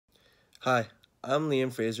Hi, I'm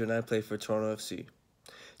Liam Fraser and I play for Toronto FC.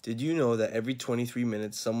 Did you know that every 23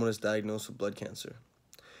 minutes someone is diagnosed with blood cancer?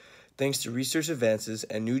 Thanks to research advances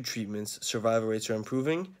and new treatments, survival rates are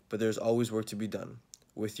improving, but there's always work to be done.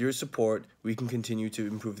 With your support, we can continue to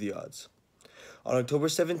improve the odds. On October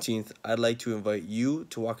 17th, I'd like to invite you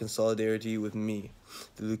to walk in solidarity with me,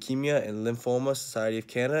 the Leukemia and Lymphoma Society of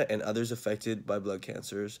Canada, and others affected by blood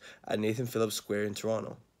cancers at Nathan Phillips Square in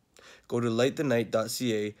Toronto. Go to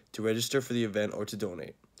lightthenight.ca to register for the event or to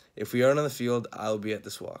donate. If we aren't on the field, I'll be at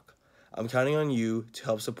this walk. I'm counting on you to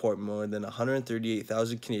help support more than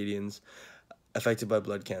 138,000 Canadians affected by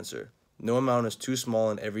blood cancer. No amount is too small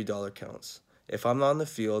and every dollar counts. If I'm not on the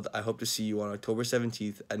field, I hope to see you on October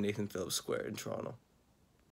 17th at Nathan Phillips Square in Toronto.